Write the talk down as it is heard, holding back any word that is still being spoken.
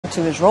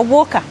to is Rob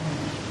Walker.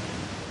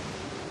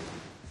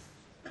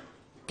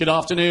 Good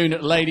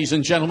afternoon, ladies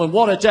and gentlemen.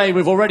 What a day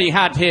we've already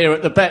had here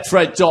at the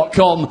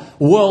Betfred.com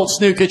World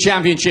Snooker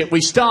Championship.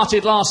 We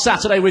started last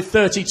Saturday with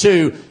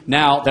 32.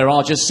 Now there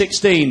are just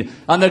 16.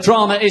 And the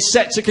drama is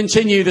set to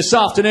continue this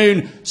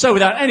afternoon. So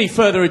without any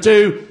further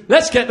ado,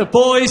 let's get the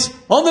boys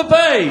on the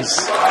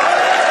bays.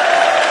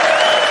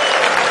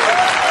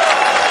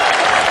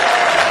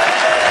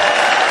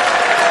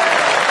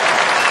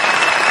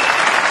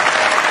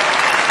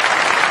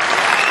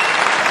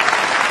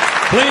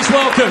 Please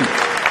welcome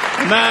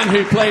the man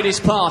who played his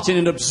part in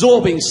an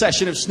absorbing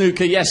session of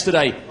snooker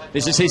yesterday.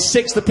 This is his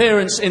 6th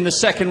appearance in the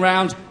second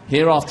round,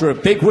 here after a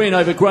big win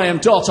over Graham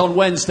Dott on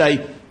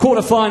Wednesday.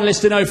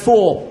 Quarter-finalist in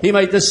 04, he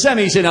made the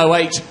semis in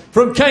 08.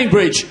 From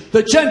Cambridge,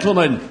 the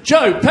gentleman,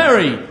 Joe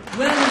Perry.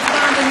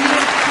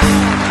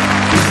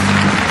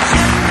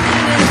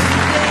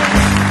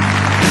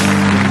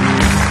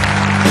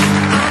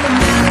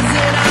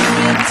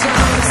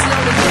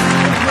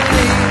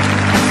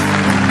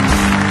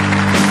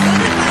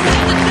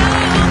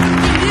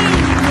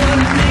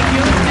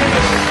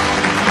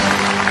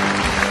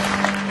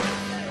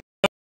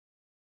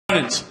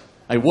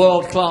 A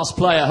world-class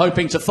player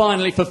hoping to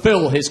finally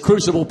fulfil his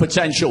crucible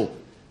potential.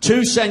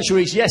 2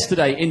 centuries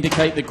yesterday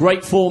indicate the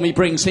great form he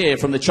brings here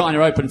from the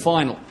China Open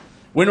final.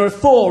 Winner of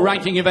 4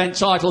 ranking event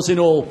titles in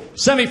all.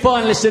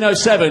 Semi-finalist in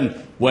 07.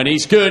 When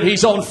he's good,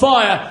 he's on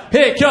fire.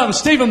 Here comes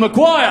Stephen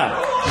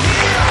Maguire.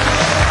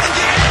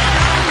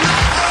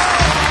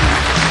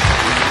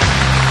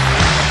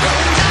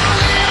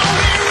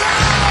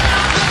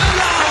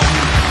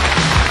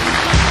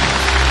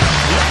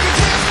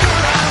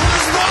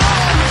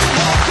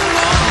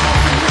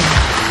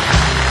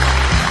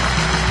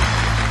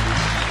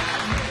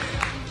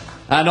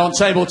 And on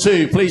table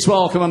 2, please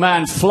welcome a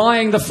man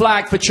flying the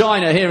flag for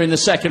China here in the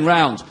second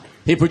round.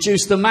 He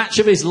produced the match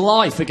of his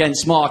life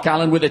against Mark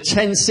Allen with a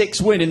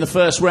 10-6 win in the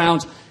first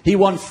round. He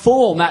won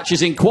 4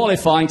 matches in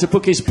qualifying to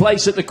book his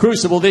place at the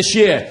Crucible this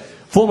year.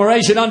 Former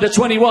Asian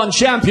Under-21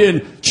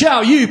 champion,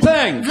 Chow Yu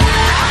Peng.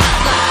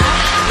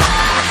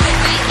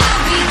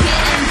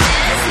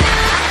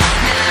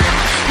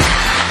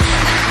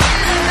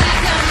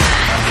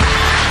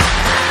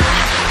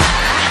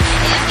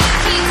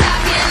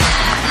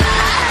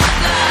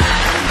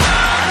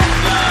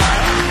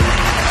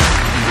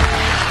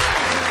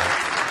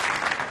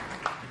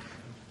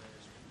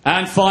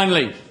 And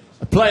finally,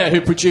 a player who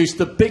produced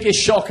the biggest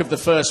shock of the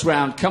first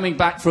round, coming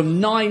back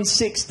from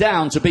 9-6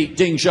 down to beat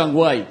Ding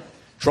Junhui.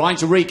 Trying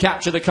to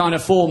recapture the kind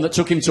of form that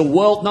took him to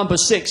world number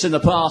 6 in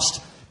the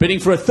past, bidding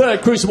for a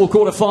 3rd Crucible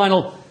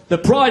quarter-final, the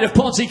pride of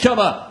Ponzi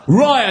cover,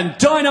 Ryan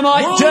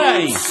Dynamite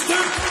Day.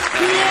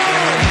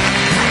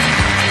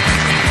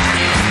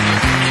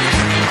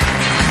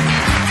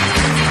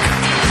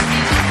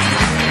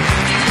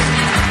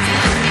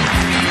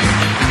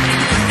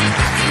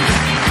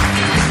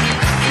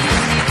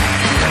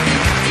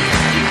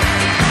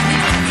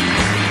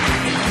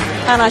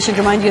 And I should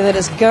remind you that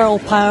it's girl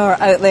power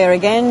out there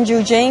again.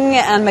 Zhu Jing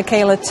and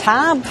Michaela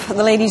Tabb,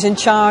 the ladies in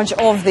charge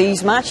of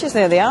these matches.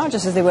 There they are,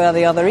 just as they were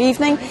the other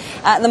evening.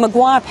 The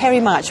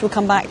Maguire-Perry match we'll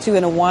come back to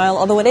in a while,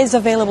 although it is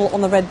available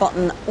on the red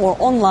button or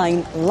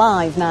online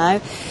live now.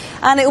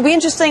 And it will be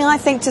interesting, I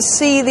think, to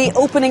see the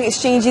opening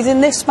exchanges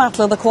in this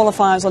battle of the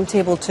qualifiers on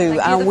table 2.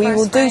 And we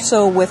will do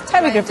so with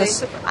Terry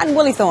Griffiths and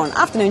Willie Thorne.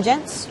 Afternoon,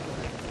 gents.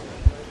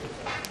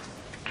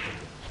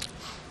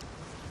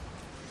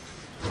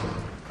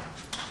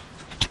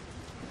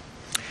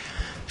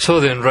 So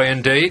then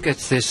Ryan Day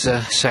gets this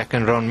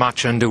second round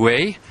match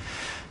underway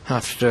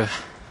after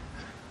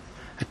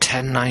a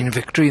 10-9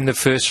 victory in the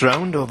first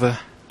round over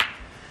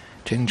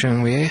Ding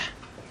Junhui.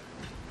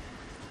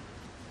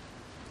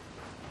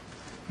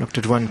 Looked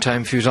at one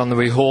time if he was on the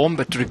way home,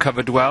 but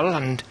recovered well.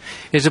 And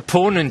his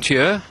opponent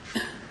here,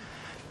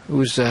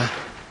 who's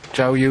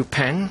Chow Yu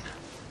Peng,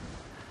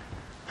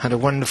 had a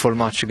wonderful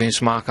match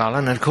against Mark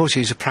Allen. And of course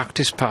he's a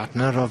practice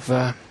partner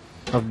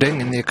of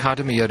Ding in the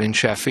academy here in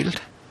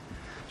Sheffield.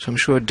 So I'm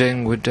sure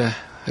Ding would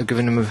have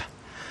given him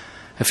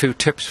a few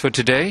tips for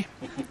today.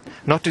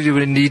 Not that he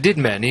would have needed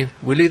many.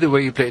 Willie, the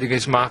way he played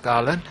against Mark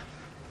Allen?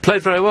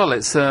 Played very well.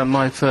 It's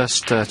my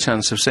first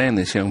chance of seeing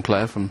this young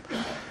player from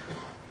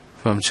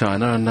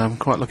China, and I'm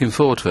quite looking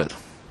forward to it.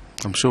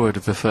 I'm sure he'd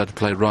have preferred to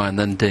play Ryan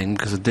than Ding,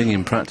 because Ding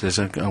in practice,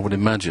 I would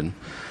imagine,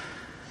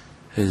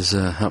 is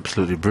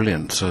absolutely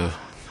brilliant. So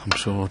I'm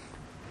sure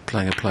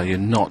playing a player you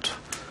don't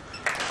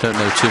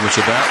know too much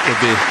about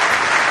would be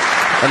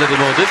a little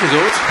more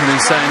difficult. And in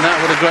saying that,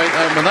 what a great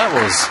opener that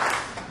was.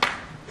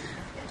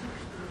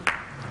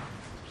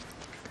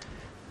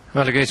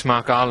 Well, against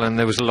Mark Allen,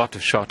 there was a lot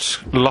of shots,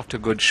 a lot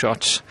of good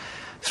shots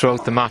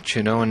throughout the match,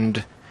 you know,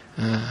 and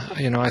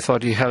I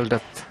thought he held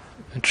up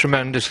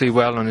tremendously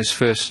well on his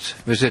first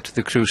visit to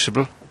the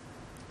Crucible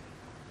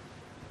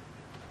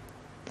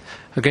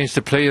against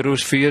a player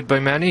who's feared by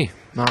many,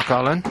 Mark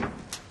Allen.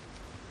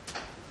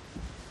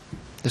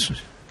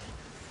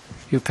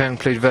 Yu Peng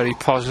played very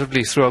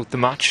positively throughout the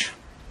match.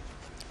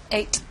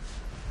 8.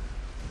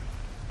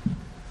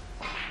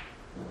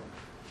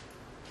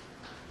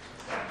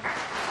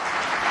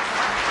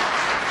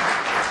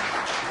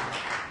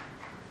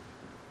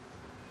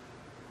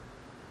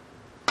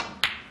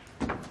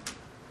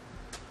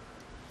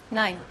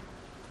 9.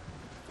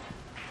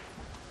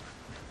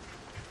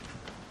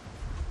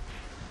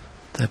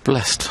 They're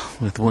blessed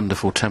with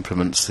wonderful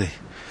temperaments, the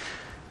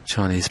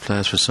Chinese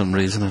players, for some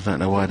reason. I don't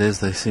know why it is.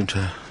 They seem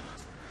to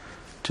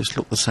just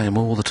look the same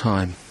all the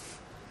time.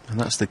 And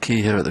that's the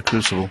key here at the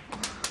Crucible.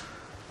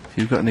 If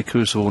you've got any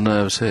Crucible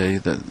nerves here,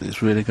 that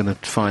it's really going to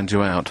find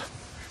you out.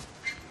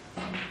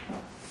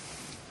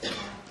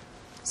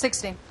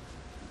 16.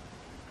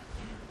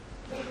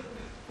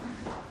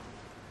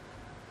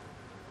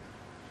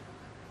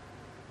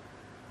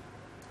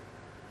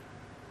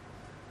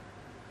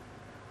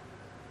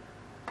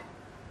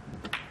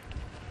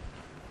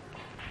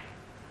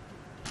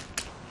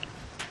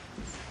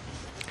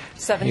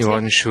 He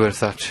wasn't sure if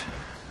that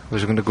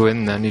was going to go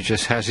in then. He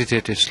just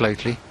hesitated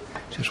slightly.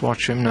 Just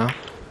watch him now.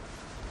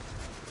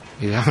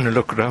 He's having a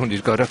look around.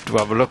 He's got up to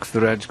have a look if the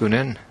red's going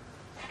in.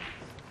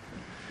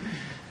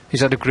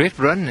 He's had a great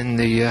run in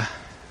the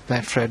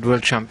Betfred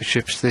World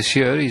Championships this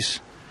year.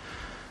 He's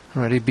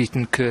already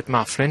beaten Kurt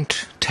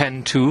Mafflint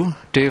 10-2,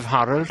 Dave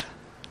Harrold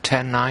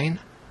 10-9,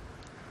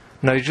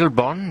 Nigel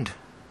Bond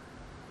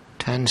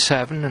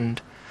 10-7,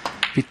 and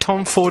beat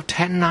Tom Ford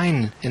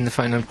 10-9 in the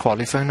final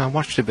qualifying. I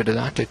watched a bit of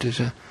that. It is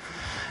a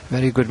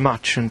very good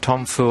match, and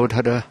Tom Ford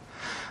had a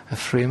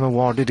frame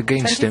awarded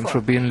against 24. him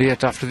for being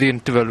late after the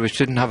interval, which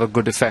didn't have a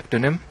good effect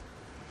on him.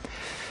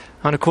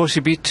 And of course he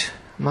beat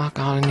Mark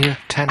Allen here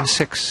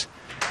 10-6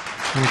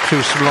 in the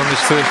Crucible on his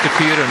first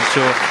appearance,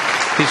 so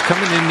he's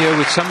coming in here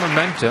with some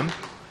momentum.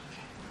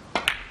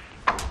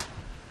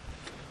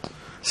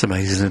 It's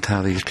amazing, isn't it,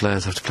 how these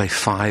players have to play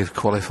 5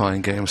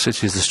 qualifying games.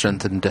 Such is the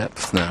strength and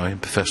depth now in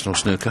professional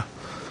snooker.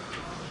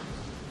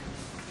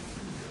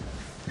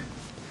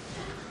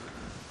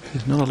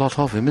 There's not a lot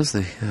of him, is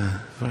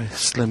there? Very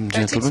slim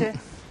 32. gentleman.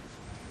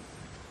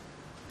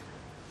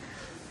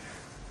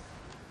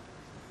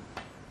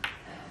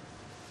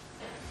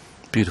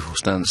 Beautiful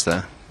stance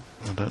there.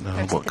 I don't know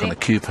 33. what kind of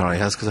cue power he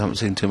has because I haven't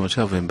seen too much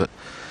of him, but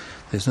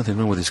there's nothing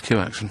wrong with his cue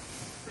action.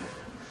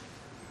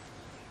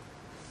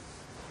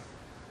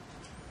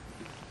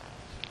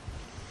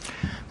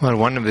 Well,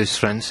 one of his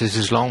strengths is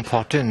his long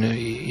potting.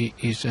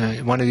 He's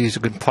one of these who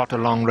can pot a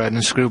long red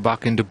and screw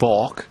back into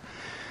balk.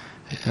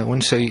 I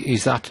wouldn't say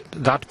he's that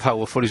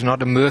powerful. He's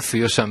not a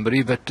Murphy or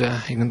somebody, but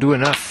he can do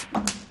enough.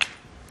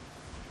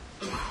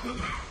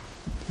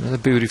 Another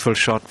beautiful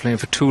shot, playing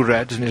for 2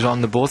 reds, and he's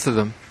on the both of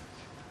them.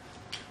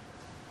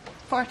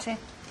 40.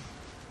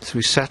 So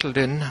he settled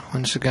in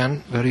once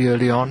again very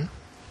early on.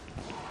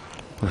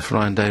 Well, if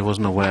Ryan Day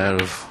wasn't aware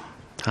of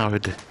how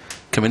he'd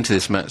come into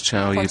this match,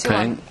 Chow Yu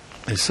 41. Peng,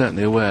 he's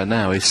certainly aware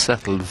now. He's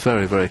settled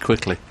very, very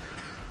quickly.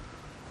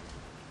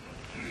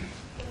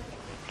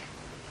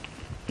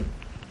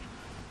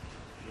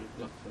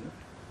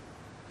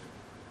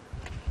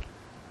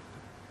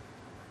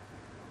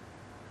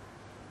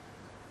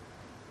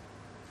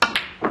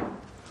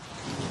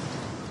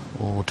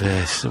 Oh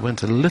dear, it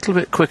went a little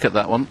bit quick at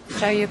that one.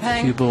 Chow Yu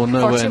Peng. Cue ball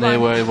nowhere 41. near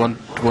where he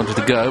wanted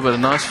to go, but a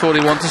nice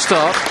 41 to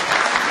start.